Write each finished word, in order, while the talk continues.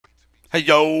Hey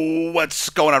yo, what's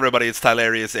going on, everybody? It's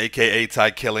Tylarious, aka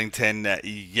Ty Killington.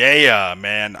 Yeah,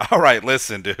 man. All right,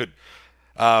 listen, dude.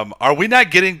 Are we not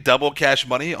getting double cash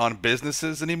money on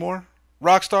businesses anymore?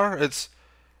 Rockstar, it's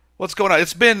what's going on?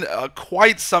 It's been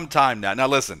quite some time now. Now,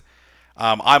 listen,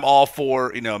 I'm all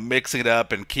for mixing it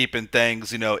up and keeping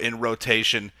things in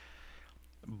rotation,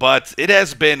 but it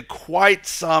has been quite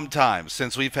some time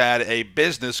since we've had a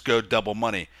business go double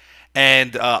money.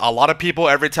 And a lot of people,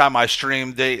 every time I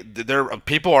stream,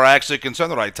 people are actually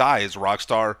concerned. They're like, Ty, is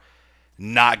Rockstar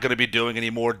not going to be doing any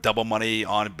more double money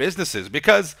on businesses?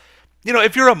 Because,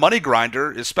 if you're a money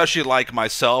grinder, especially like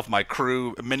myself, my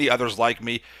crew, many others like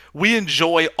me, we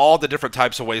enjoy all the different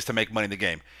types of ways to make money in the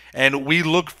game. And we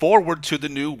look forward to the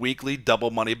new weekly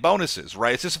double money bonuses,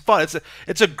 right? It's just fun.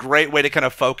 It's a great way to kind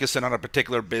of focus in on a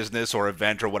particular business or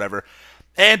event or whatever.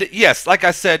 And yes, like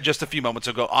I said just a few moments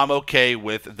ago, I'm okay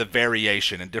with the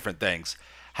variation and different things.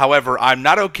 However, I'm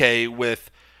not okay with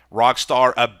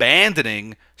Rockstar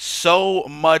abandoning so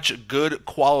much good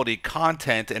quality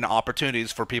content and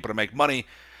opportunities for people to make money,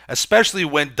 especially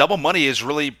when double money is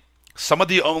really some of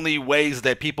the only ways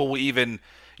that people will even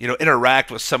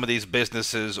interact with some of these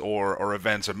businesses or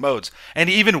events or modes. And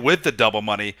even with the double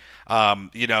money, a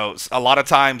lot of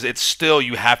times it's still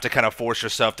you have to kind of force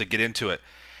yourself to get into it.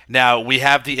 Now, we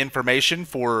have the information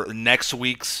for next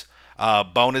week's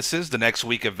bonuses, the next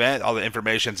week event. All the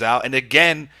information's out. And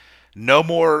again, no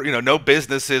more, no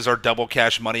businesses are double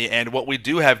cash money. And what we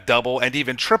do have double and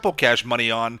even triple cash money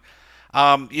on,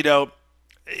 um, you know,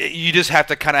 you just have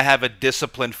to kind of have a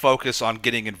disciplined focus on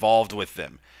getting involved with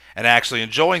them and actually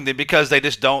enjoying them, because they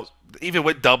just don't, even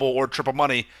with double or triple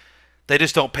money, they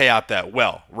just don't pay out that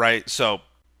well, right? So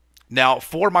now,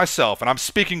 for myself, and I'm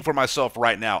speaking for myself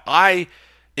right now, I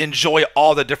enjoy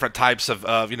all the different types of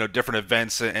different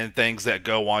events and things that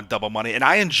go on double money, and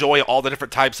I enjoy all the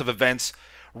different types of events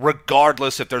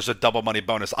regardless if there's a double money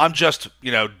bonus. I'm just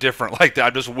different like that.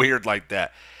 I'm just weird like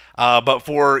that. But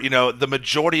for the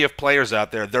majority of players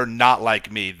out there, they're not like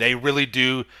me. They really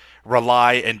do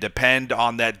rely and depend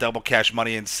on that double cash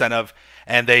money incentive,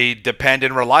 and they depend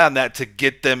and rely on that to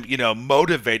get them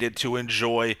motivated to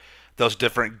enjoy those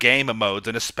different game modes,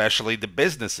 and especially the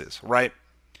businesses, right?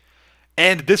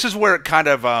 And this is where it kind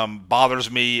of bothers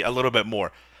me a little bit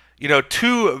more.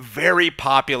 Two very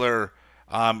popular,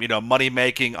 money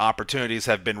making opportunities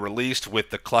have been released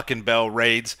with the Cluck and Bell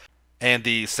raids and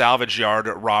the salvage yard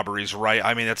robberies, right?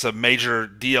 I mean, it's a major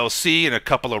DLC and a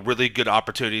couple of really good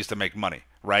opportunities to make money,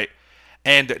 right?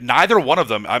 And neither one of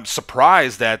them, I'm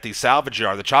surprised that the salvage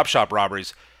yard, the chop shop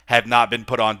robberies, have not been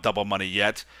put on double money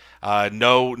yet.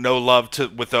 No love to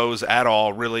with those at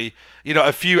all, really.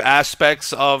 A few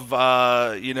aspects of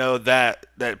that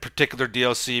particular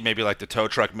DLC, maybe like the tow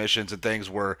truck missions and things,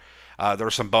 where there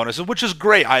were some bonuses, which is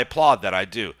great. I applaud that. I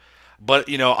do. But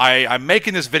I'm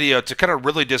making this video to kind of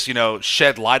really just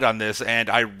shed light on this, and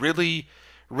I really,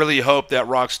 really hope that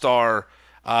Rockstar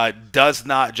does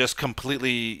not just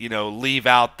completely leave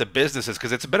out the businesses,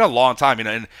 because it's been a long time,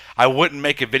 and I wouldn't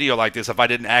make a video like this if I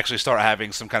didn't actually start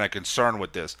having some kind of concern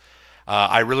with this.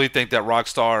 I really think that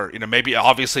Rockstar, maybe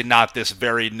obviously not this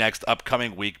very next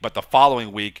upcoming week, but the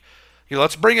following week,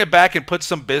 let's bring it back and put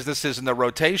some businesses in the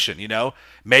rotation.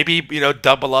 Maybe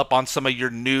double up on some of your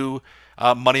new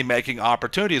money making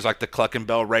opportunities like the Cluck and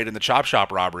Bell raid and the chop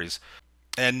shop robberies.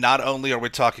 And not only are we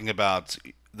talking about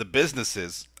the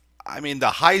businesses, I mean, the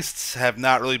heists have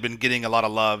not really been getting a lot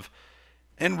of love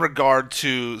in regard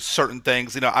to certain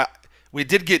things. We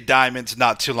did get diamonds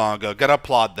not too long ago. Gotta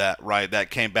applaud that, right?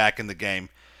 That came back in the game.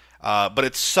 But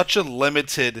it's such a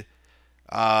limited,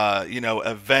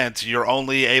 event. You're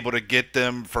only able to get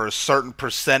them for a certain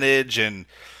percentage, and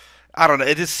I don't know.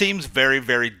 It just seems very,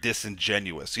 very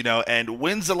disingenuous, And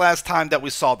when's the last time that we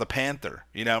saw the Panther?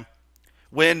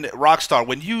 When Rockstar,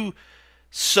 when you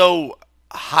so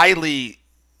highly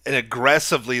and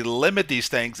aggressively limit these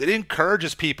things, it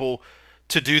encourages people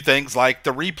to do things like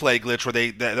the replay glitch,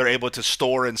 where they're able to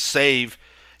store and save,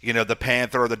 the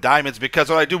Panther or the diamonds, because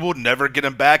what I do, we'll never get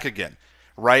them back again,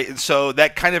 right? And so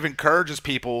that kind of encourages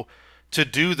people to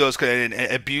do those and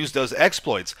abuse those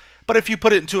exploits. But if you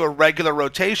put it into a regular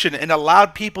rotation and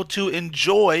allowed people to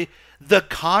enjoy the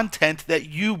content that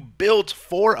you built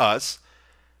for us,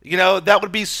 that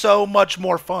would be so much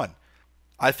more fun.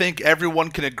 I think everyone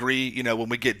can agree, when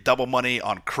we get double money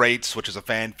on crates, which is a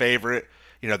fan favorite,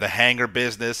 the hangar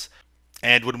business,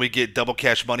 and when we get double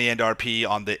cash money and RP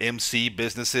on the MC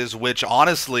businesses, which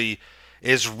honestly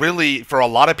is really, for a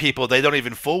lot of people, they don't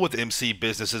even fool with MC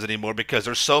businesses anymore, because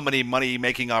there's so many money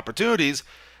making opportunities.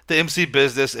 The MC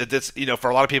business, it's for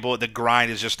a lot of people, the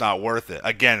grind is just not worth it.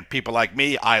 Again, people like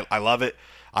me, I love it.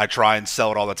 I try and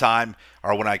sell it all the time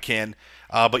or when I can.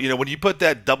 But when you put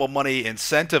that double money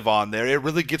incentive on there, it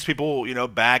really gets people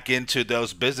back into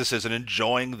those businesses and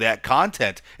enjoying that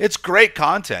content. It's great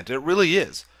content. It really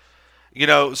is.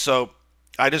 So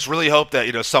I just really hope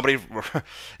that somebody,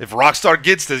 if Rockstar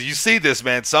gets this, you see this,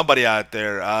 man, somebody out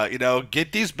there,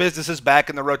 get these businesses back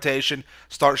in the rotation,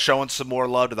 start showing some more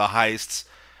love to the heists.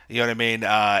 You know what I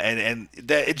mean?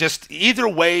 It just either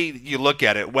way you look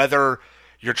at it, whether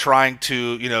you're trying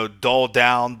to dull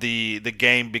down the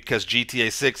game because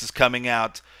GTA 6 is coming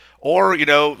out, or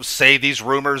say these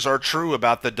rumors are true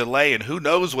about the delay, and who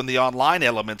knows when the online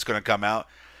element's going to come out.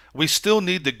 We still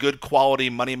need the good quality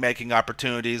money making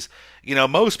opportunities.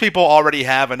 Most people already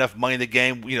have enough money in the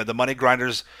game. The money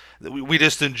grinders, we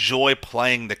just enjoy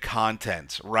playing the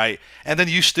content, right? And then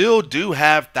you still do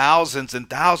have thousands and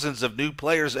thousands of new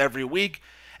players every week,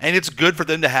 and it's good for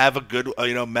them to have a good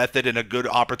method and a good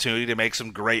opportunity to make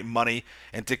some great money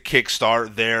and to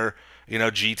kickstart their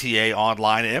GTA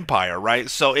Online empire, right?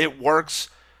 So it works.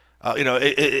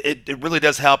 It really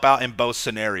does help out in both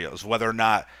scenarios, whether or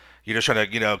not you're just trying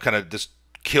to kind of just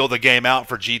kill the game out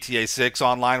for GTA 6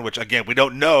 Online, which again we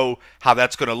don't know how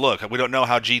that's going to look. We don't know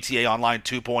how GTA Online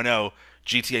 2.0,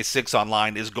 GTA 6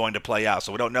 Online is going to play out,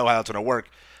 so we don't know how that's going to work.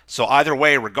 So either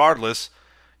way, regardless,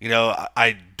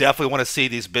 I definitely want to see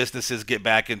these businesses get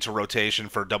back into rotation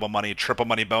for double money, triple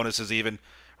money bonuses even,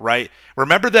 right?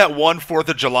 Remember that one 4th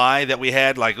of July that we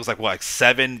had, it was like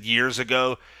 7 years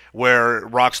ago, where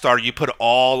Rockstar, you put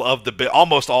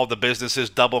almost all of the businesses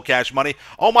double cash money.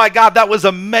 Oh my God, that was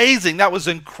amazing. That was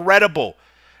incredible.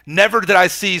 Never did I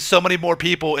see so many more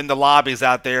people in the lobbies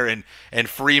out there and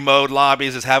free mode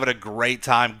lobbies, is having a great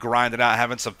time grinding out,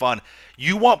 having some fun.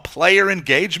 You want player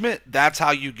engagement? That's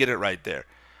how you get it right there.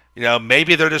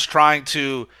 Maybe they're just trying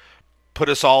to put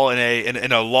us all in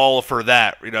a lull for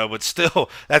that, but still,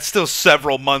 that's still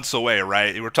several months away,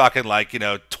 right? We're talking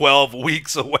 12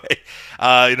 weeks away,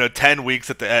 10 weeks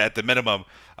at the minimum.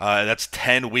 That's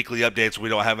 10 weekly updates. We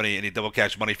don't have any double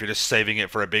cash money if you're just saving it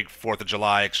for a big 4th of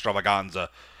July extravaganza,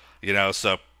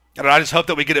 So I just hope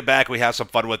that we get it back. We have some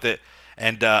fun with it.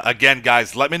 And again,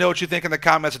 guys, let me know what you think in the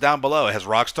comments down below. Has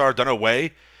Rockstar done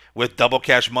away with double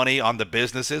cash money on the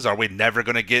businesses? Are we never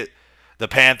going to get the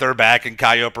Panther back in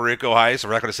Cayo Perico Heist?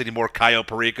 We're not going to see any more Cayo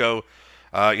Perico,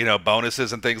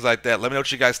 bonuses and things like that. Let me know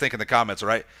what you guys think in the comments, all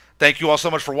right? Thank you all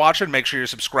so much for watching. Make sure you're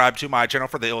subscribed to my channel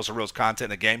for the ills and reals content in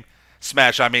the game.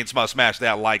 Smash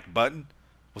that like button.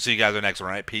 We'll see you guys in the next one,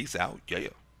 all right? Peace out. Yeah.